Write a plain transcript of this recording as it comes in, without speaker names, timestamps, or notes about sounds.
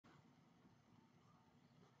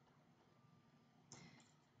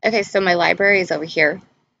Okay, so my library is over here.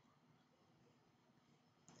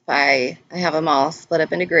 I have them all split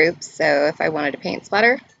up into groups. So if I wanted a paint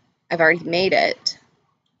splatter, I've already made it.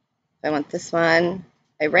 If I want this one,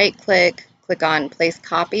 I right click, click on place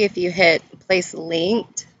copy. If you hit place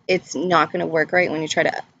linked, it's not going to work right when you try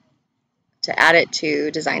to add it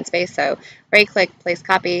to design space. So right click, place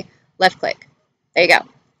copy, left click. There you go.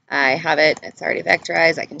 I have it. It's already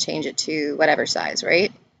vectorized. I can change it to whatever size,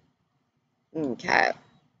 right? Okay.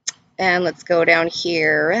 And let's go down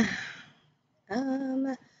here.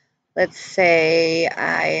 Let's say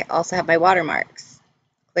I also have my watermarks.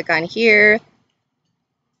 Click on here.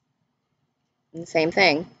 And same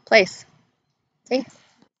thing. Place. See?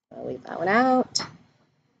 I'll leave that one out.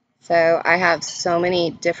 So I have so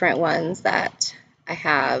many different ones that I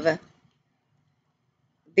have.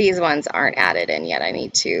 These ones aren't added in yet. I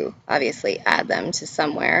need to obviously add them to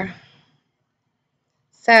somewhere.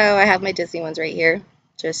 So I have my Disney ones right here.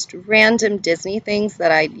 Just random Disney things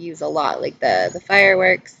that I use a lot, like the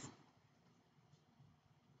fireworks,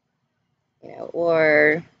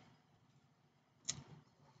 or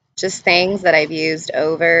just things that I've used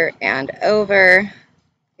over and over.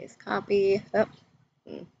 Paste copy. Oh.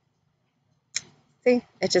 See,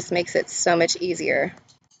 it just makes it so much easier.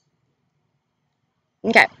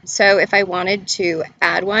 Okay, so if I wanted to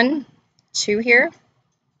add one to here,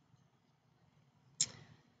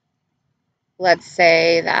 let's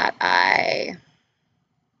say that I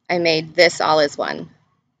made this all as one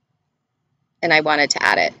and I wanted to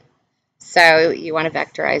add it. So you want to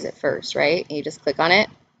vectorize it first, right? You just click on it,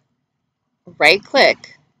 right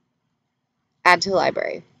click, add to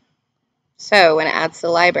library. So when it adds to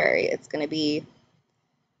the library, it's going to be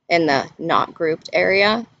in the not grouped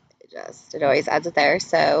area. It always adds it there.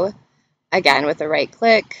 So again, with the right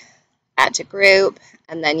click, add to group,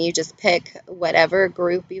 and then you just pick whatever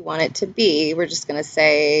group you want it to be. We're just going to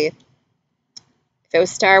say, if it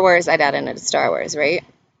was Star Wars, I'd add in a Star Wars, right?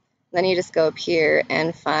 Then you just go up here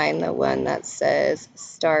and find the one that says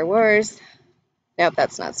Star Wars. Nope,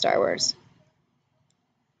 that's not Star Wars.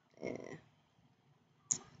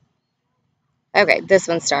 Okay, this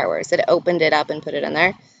one's Star Wars. It opened it up and put it in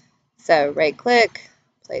there. So right click,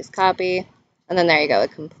 place copy, and then there you go, a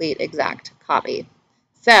complete exact copy.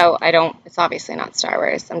 So it's obviously not Star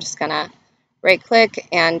Wars. I'm just gonna right click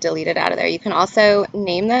and delete it out of there. You can also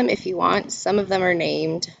name them if you want. Some of them are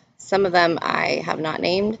named, some of them I have not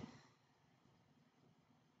named.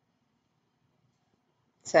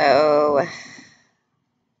 So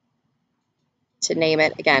to name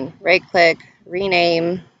it, again, right click,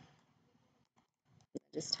 rename,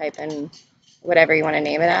 just type in whatever you want to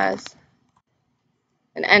name it as,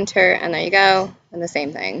 and enter, and there you go, and the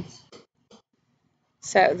same thing.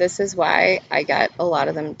 So this is why I get a lot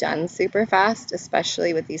of them done super fast,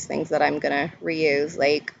 especially with these things that I'm going to reuse,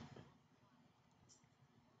 like,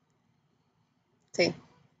 see.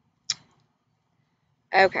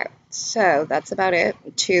 Okay, so that's about it.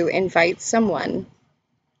 To invite someone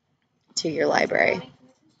to your library.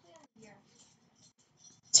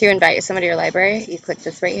 To invite someone to your library, you click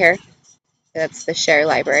this right here. That's the share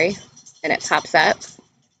library, and it pops up.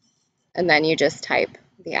 And then you just type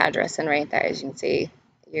the address in right there. As you can see,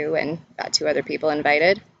 you and got 2 other people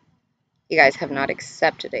invited. You guys have not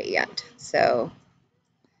accepted it yet. So,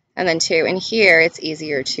 and then 2, in here, it's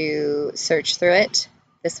easier to search through it.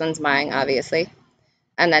 This one's mine, obviously.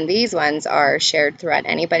 And then these ones are shared throughout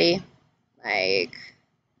anybody. Like,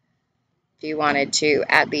 if you wanted to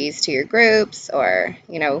add these to your groups or,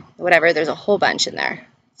 whatever, there's a whole bunch in there.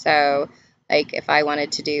 So, like, if I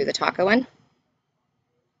wanted to do the taco one,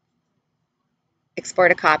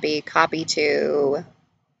 export a copy to,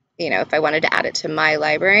 if I wanted to add it to my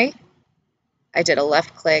library, I did a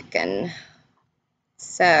left click, and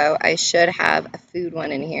so I should have a food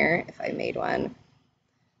one in here if I made one.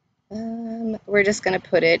 We're just going to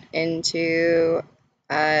put it into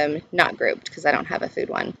not grouped because I don't have a food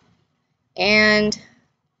one. And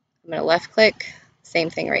I'm going to left click, same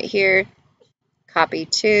thing right here, copy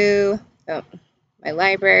to my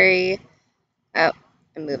library. Oh,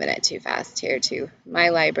 I'm moving it too fast here, to my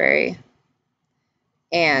library,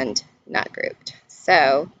 and not grouped.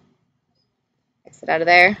 So exit out of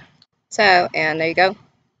there. So, and there you go.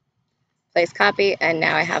 Place copy, and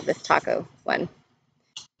now I have this taco one.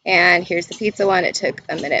 And here's the pizza one. It took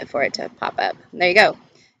a minute for it to pop up. And there you go.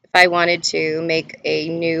 If I wanted to make a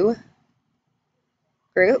new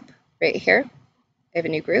group right here, I have a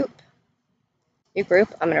new group. New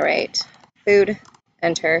group, I'm going to write food,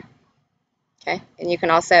 enter. Okay, and you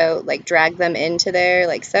can also like drag them into there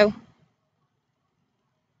like so.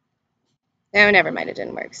 No, never mind, it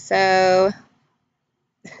didn't work. So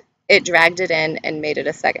it dragged it in and made it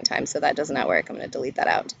a second time, so that does not work. I'm going to delete that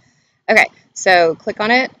out. Okay, so click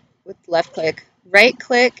on it with left click, right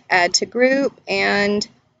click, add to group, and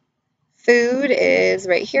food is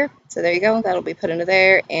right here. So there you go, that'll be put into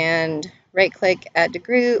there, and right click, add to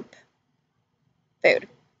group, food.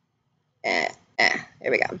 There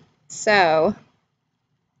we go. So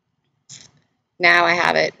now I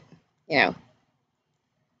have it, you know,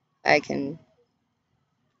 I can,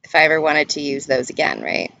 if I ever wanted to use those again,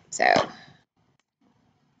 right? So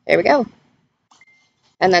there we go.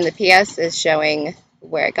 And then the PS is showing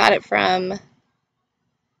where I got it from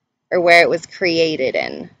or where it was created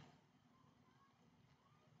in.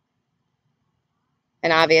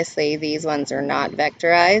 And obviously these ones are not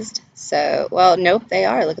vectorized. So, well, nope, they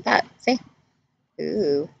are. Look at that. See?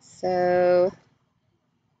 Ooh, so,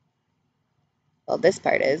 well, this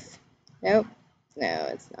part is. Nope. No,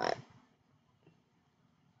 it's not.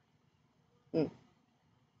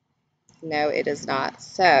 No, it is not.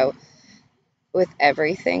 So, with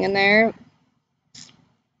everything in there,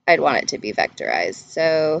 I'd want it to be vectorized.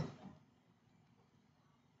 So,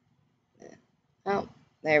 oh,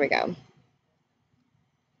 there we go.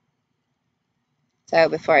 So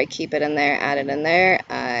before I keep it in there, add it in there,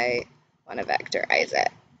 I want to vectorize it.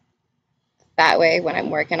 That way, when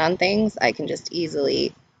I'm working on things, I can just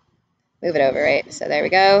easily move it over, right? So there we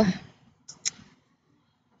go.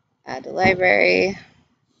 Add to library.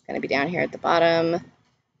 It's going to be down here at the bottom.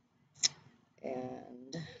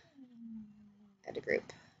 And add to group.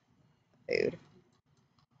 Food.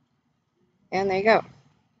 And there you go.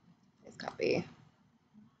 Just copy.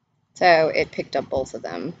 So it picked up both of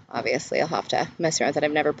them. Obviously, I'll have to mess around with it.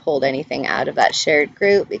 I've never pulled anything out of that shared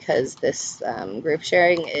group because this group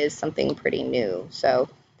sharing is something pretty new. So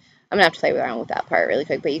I'm going to have to play around with that part really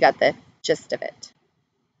quick, but you got the gist of it.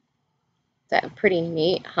 So pretty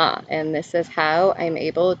neat, huh? And this is how I'm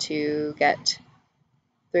able to get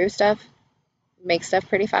through stuff, make stuff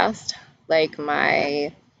pretty fast, like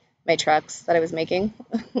my trucks that I was making.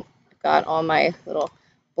 Got all my little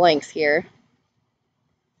blanks here.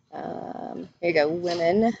 Here you go,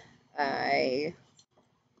 women. I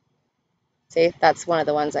see that's one of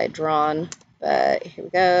the ones I'd drawn, but here we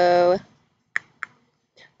go.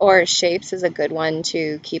 Or shapes is a good one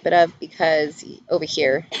to keep it of because over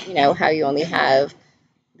here, you know how you only have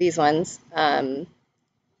these ones. I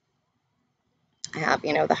have,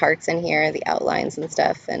 you know, the hearts in here, the outlines and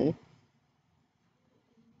stuff, and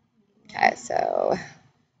okay, so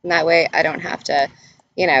that way I don't have to,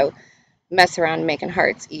 you know, mess around making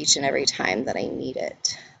hearts each and every time that I need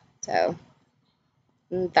it. So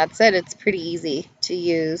that's it. It's pretty easy to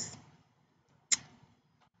use.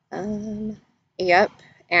 Yep,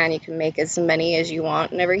 and you can make as many as you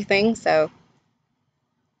want and everything. So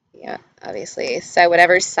yeah, obviously. So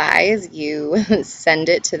whatever size you send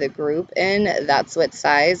it to the group in, that's what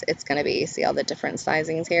size it's going to be. See all the different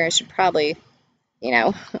sizings here? I should probably, you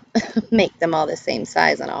know, make them all the same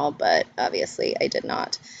size and all, but obviously I did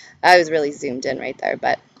not. I was really zoomed in right there,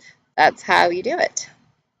 but that's how you do it.